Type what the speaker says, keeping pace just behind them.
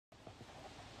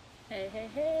Hey, hey,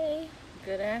 hey,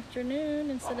 good afternoon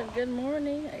instead of good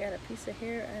morning. I got a piece of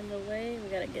hair in the way. We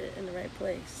gotta get it in the right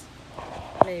place.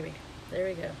 Maybe. There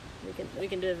we go. We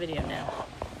can do a video now.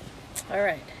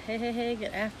 Alright, hey, hey, hey,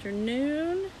 good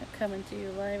afternoon. I'm coming to you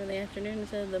live in the afternoon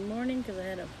instead of the morning because I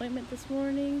had an appointment this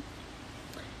morning.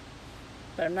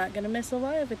 But I'm not gonna miss a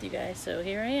live with you guys, so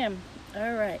here I am.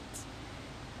 Alright.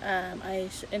 I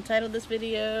entitled this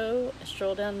video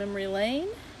Stroll Down Memory Lane.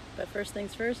 But first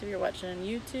things first, if you're watching on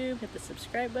YouTube, hit the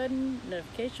subscribe button,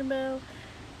 notification bell,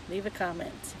 leave a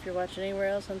comment. If you're watching anywhere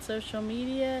else on social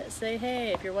media, say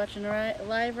hey. If you're watching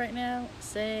live right now,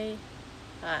 say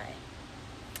hi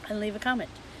and leave a comment.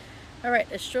 Alright,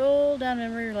 a stroll down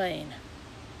memory lane.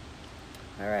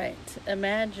 Alright,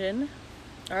 imagine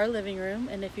our living room,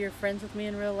 and if you're friends with me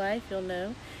in real life, you'll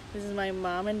know this is my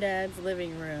mom and dad's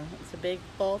living room. It's a big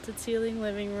vaulted ceiling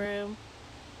living room.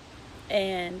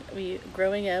 And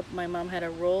growing up, my mom had a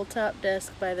roll top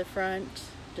desk by the front.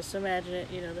 Just imagine it,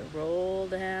 the roll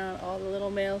down, all the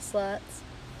little mail slots.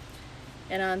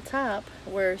 And on top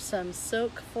were some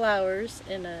silk flowers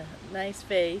in a nice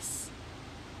vase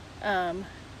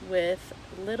with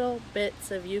little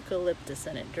bits of eucalyptus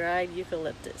in it, dried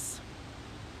eucalyptus.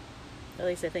 At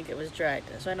least I think it was dried.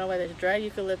 So I know why there's dried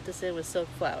eucalyptus in with silk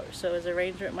flowers. So it was an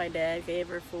arrangement my dad gave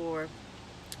her for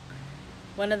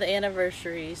one of the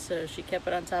anniversaries, so she kept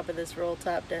it on top of this roll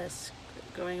top desk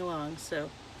going along. So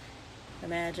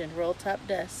imagine roll top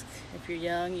desk. If you're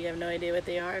young, you have no idea what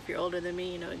they are. If you're older than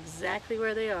me, you know exactly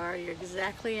where they are. You're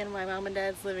exactly in my mom and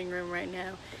dad's living room right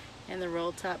now, and the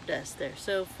roll top desk there.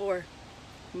 So for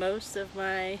most of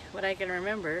what I can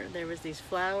remember, there was these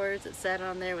flowers that sat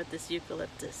on there with this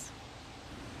eucalyptus.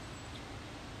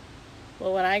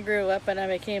 Well, when I grew up and I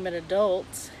became an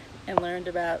adult and learned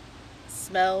about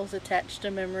smells attached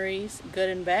to memories, good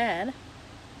and bad,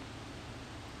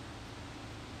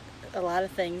 a lot of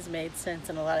things made sense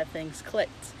and a lot of things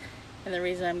clicked. And the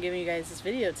reason I'm giving you guys this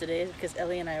video today is because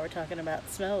Ellie and I were talking about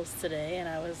smells today, and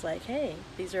I was like, hey,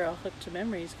 these are all hooked to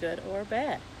memories, good or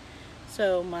bad.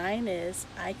 So mine is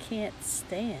I can't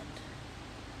stand.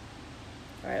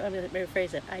 Alright, let me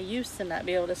rephrase it. I used to not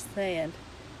be able to stand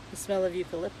the smell of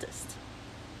eucalyptus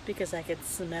because I could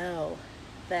smell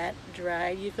that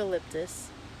dried eucalyptus,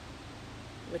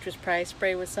 which was probably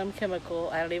sprayed with some chemical.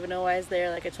 I don't even know why it's there.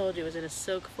 Like I told you, it was in a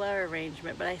silk flower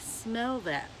arrangement, but I smell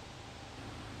that.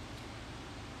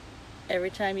 Every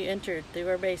time you entered through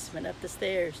our basement, up the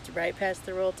stairs, to right past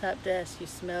the roll top desk, you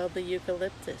smelled the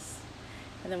eucalyptus.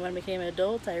 And then when I became an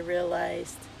adult, I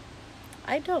realized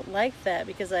I don't like that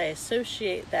because I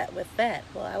associate that with that.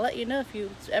 Well, I'll let you know, if you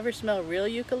ever smell real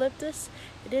eucalyptus,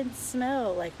 it didn't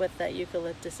smell like what that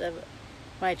eucalyptus of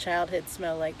my childhood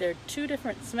smelled like. They're two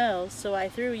different smells, so I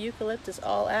threw eucalyptus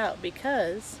all out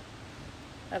because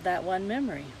of that one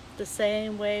memory. The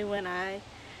same way when I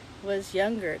was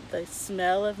younger, the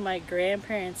smell of my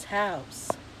grandparents' house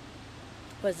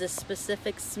was a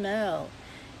specific smell.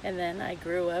 And then I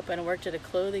grew up and worked at a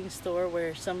clothing store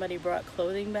where somebody brought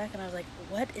clothing back, and I was like,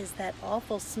 what is that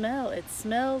awful smell? It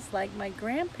smells like my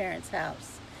grandparents'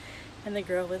 house. And the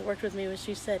girl that worked with me,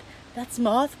 she said, that's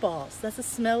mothballs. That's the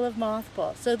smell of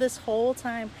mothballs. So this whole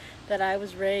time that I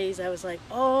was raised, I was like,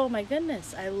 oh my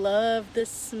goodness, I love this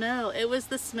smell. It was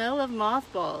the smell of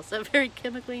mothballs, a very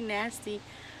chemically nasty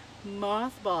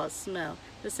mothball smell.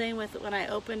 The same with when I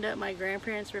opened up my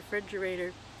grandparents'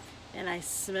 refrigerator and I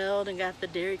smelled and got the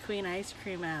Dairy Queen ice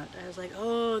cream out. I was like,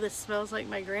 oh, this smells like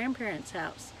my grandparents'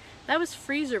 house. That was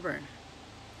freezer burn.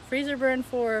 Freezer burn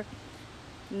for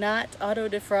not auto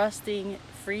defrosting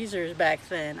freezers back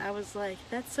then. I was like,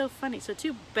 that's so funny. So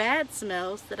two bad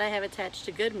smells that I have attached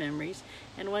to good memories,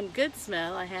 and one good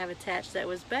smell I have attached that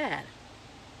was bad.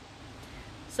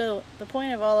 So the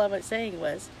point of all I was saying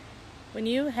was, when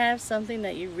you have something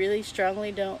that you really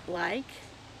strongly don't like,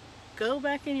 go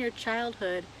back in your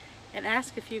childhood and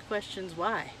ask a few questions.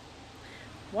 Why?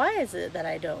 Why is it that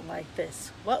I don't like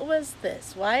this? What was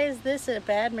this? Why is this a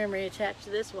bad memory attached to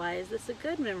this? Why is this a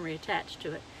good memory attached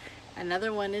to it?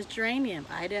 Another one is geranium.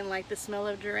 I didn't like the smell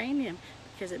of geranium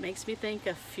because it makes me think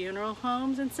of funeral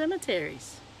homes and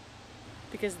cemeteries.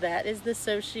 Because that is the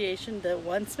association, the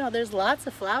one smell. There's lots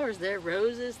of flowers there,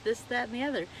 roses, this, that, and the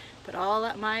other. But all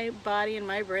that my body and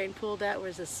my brain pulled out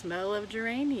was the smell of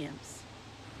geraniums.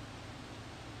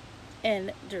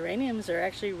 And geraniums are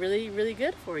actually really, really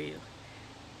good for you.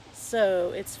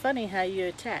 So it's funny how you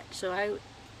attach. So I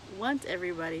want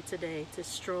everybody today to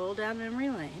stroll down memory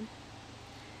lane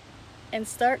and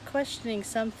start questioning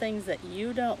some things that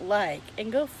you don't like,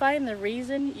 and go find the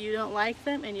reason you don't like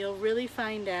them, and you'll really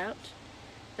find out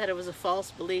that it was a false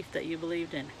belief that you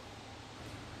believed in.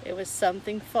 It was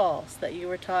something false that you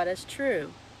were taught as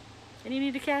true. and you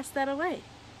need to cast that away.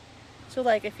 So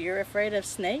like if you're afraid of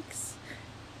snakes,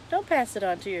 don't pass it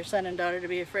on to your son and daughter to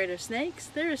be afraid of snakes.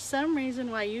 There is some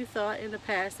reason why you thought in the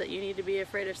past that you need to be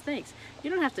afraid of snakes. You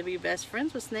don't have to be best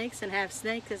friends with snakes and have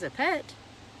snakes as a pet,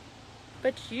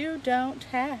 but you don't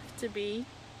have to be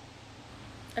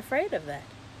afraid of that.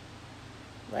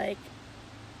 Like,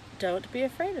 don't be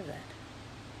afraid of that.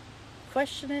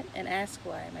 Question it and ask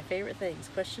why. My favorite things,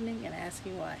 questioning and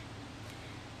asking why.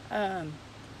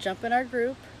 Jump in our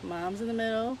group, Moms in the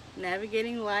Middle,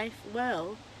 Navigating Life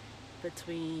Well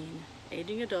Between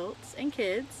Aging Adults and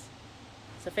Kids.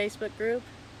 It's a Facebook group.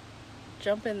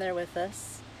 Jump in there with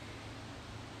us.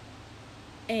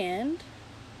 And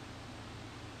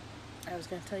I was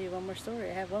going to tell you one more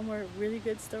story. I have one more really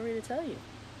good story to tell you.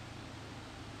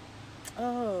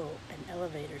 Oh, an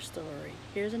elevator story.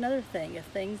 Here's another thing of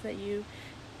things that you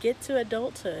get to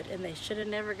adulthood and they should have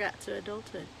never got to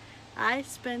adulthood. I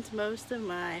spent most of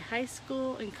my high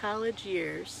school and college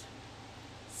years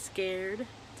scared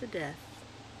to death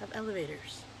of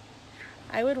elevators.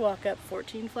 I would walk up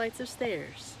 14 flights of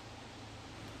stairs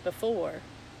before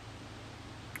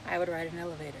I would ride an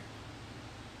elevator.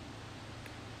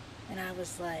 And I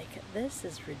was like, this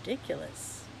is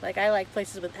ridiculous. Like, I like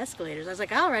places with escalators. I was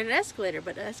like, I'll ride an escalator,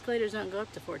 but escalators don't go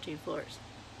up to 14 floors.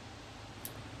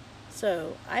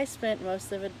 So I spent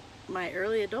most of my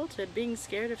early adulthood being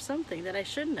scared of something that I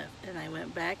shouldn't have. And I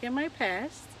went back in my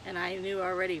past, and I knew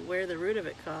already where the root of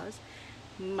it caused.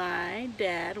 My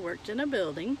dad worked in a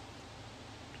building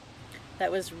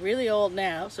that was really old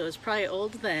now, so it was probably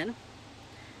old then,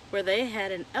 where they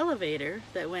had an elevator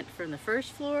that went from the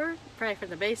first floor, probably from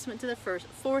the basement to the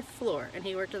fourth floor, and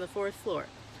he worked on the fourth floor.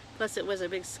 Plus it was a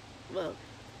big, well,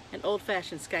 an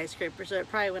old-fashioned skyscraper, so it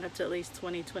probably went up to at least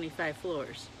 20, 25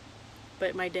 floors.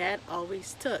 But my dad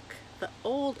always took the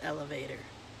old elevator.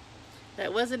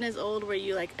 That wasn't as old where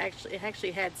you like it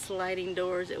actually had sliding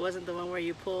doors. It wasn't the one where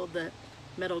you pulled the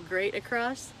metal grate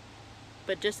across,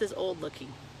 but just as old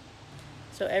looking.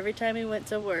 So every time we went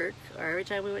to work, or every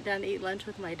time we went down to eat lunch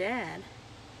with my dad,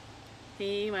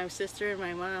 he, my sister, and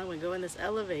my mom would go in this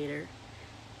elevator.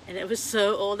 And it was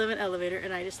so old of an elevator,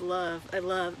 and I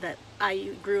love that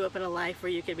I grew up in a life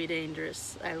where you could be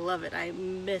dangerous. I love it. I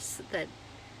miss that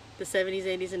the 70s,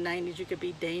 80s, and 90s you could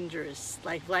be dangerous.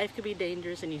 Like, life could be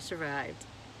dangerous and you survived.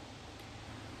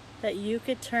 That you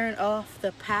could turn off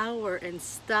the power and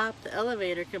stop the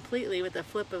elevator completely with the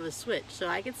flip of a switch. So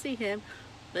I could see him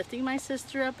lifting my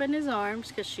sister up in his arms,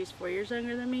 because she's 4 years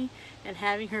younger than me, and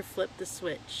having her flip the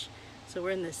switch. So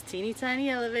we're in this teeny tiny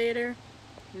elevator,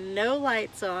 no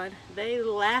lights on. They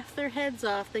laughed their heads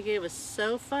off, thinking it was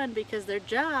so fun because their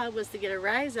job was to get a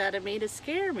rise out of me to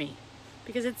scare me,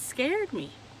 because it scared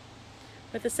me.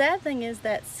 But the sad thing is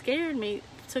that scared me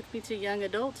took me to young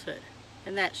adulthood,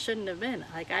 and that shouldn't have been.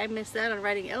 Like, I missed out on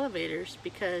riding elevators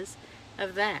because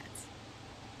of that.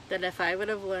 That if I would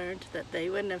have learned that they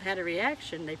wouldn't have had a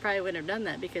reaction, they probably wouldn't have done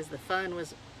that, because the fun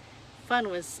was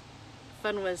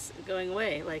going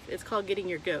away. Like, it's called getting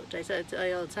your goat. I tell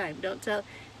you all the time,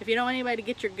 if you don't want anybody to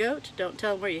get your goat, don't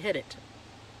tell them where you hit it.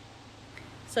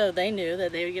 So they knew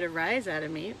that they would get a rise out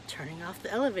of me turning off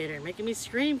the elevator and making me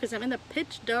scream because I'm in the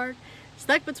pitch dark,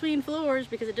 stuck between floors,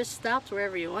 because it just stopped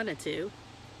wherever you wanted to.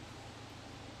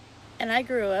 And I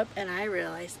grew up and I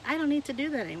realized I don't need to do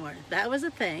that anymore. That was a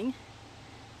thing.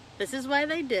 This is why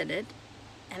they did it,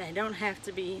 and I don't have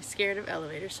to be scared of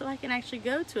elevators, so I can actually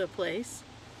go to a place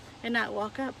and not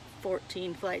walk up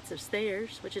 14 flights of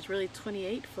stairs, which is really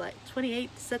 28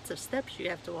 sets of steps you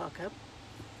have to walk up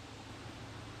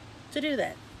to do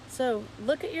that. So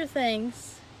look at your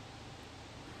things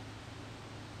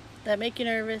that make you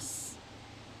nervous,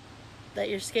 that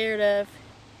you're scared of,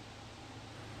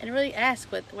 and really ask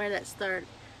where that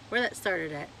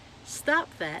started at. Stop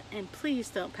that, and please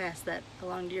don't pass that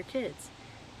along to your kids.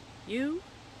 You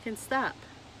can stop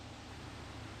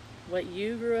what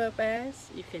you grew up as.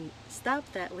 You can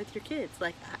stop that with your kids.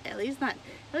 Like, Ellie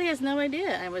has no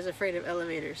idea I was afraid of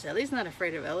elevators. Ellie's not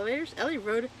afraid of elevators. Ellie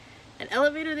rode an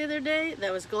elevator the other day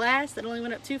that was glass, that only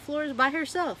went up 2 floors by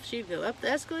herself. She'd go up the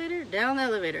escalator, down the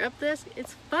elevator, up this.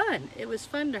 It's fun. It was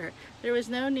fun to her. There was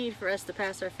no need for us to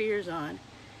pass our fears on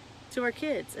to our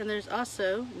kids, and there's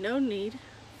also no need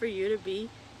for you to be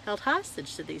held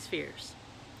hostage to these fears.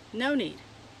 No need.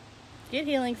 Get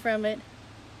healing from it.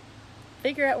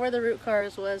 Figure out where the root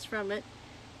cause was from it,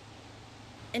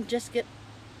 and just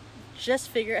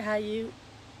figure out how you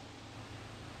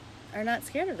are not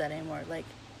scared of that anymore. Like,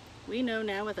 we know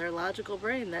now with our logical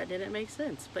brain that didn't make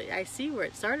sense, but I see where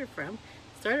it started from.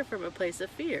 It started from a place of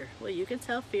fear. Well, you can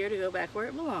tell fear to go back where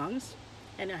it belongs,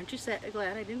 and aren't you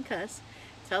glad I didn't cuss?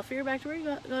 Tell fear back to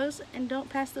where it goes, and don't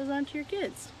pass those on to your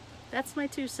kids. That's my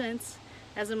 2 cents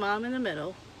as a mom in the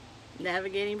middle,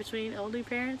 navigating between older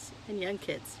parents and young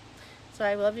kids. So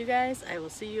I love you guys. I will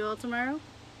see you all tomorrow.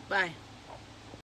 Bye.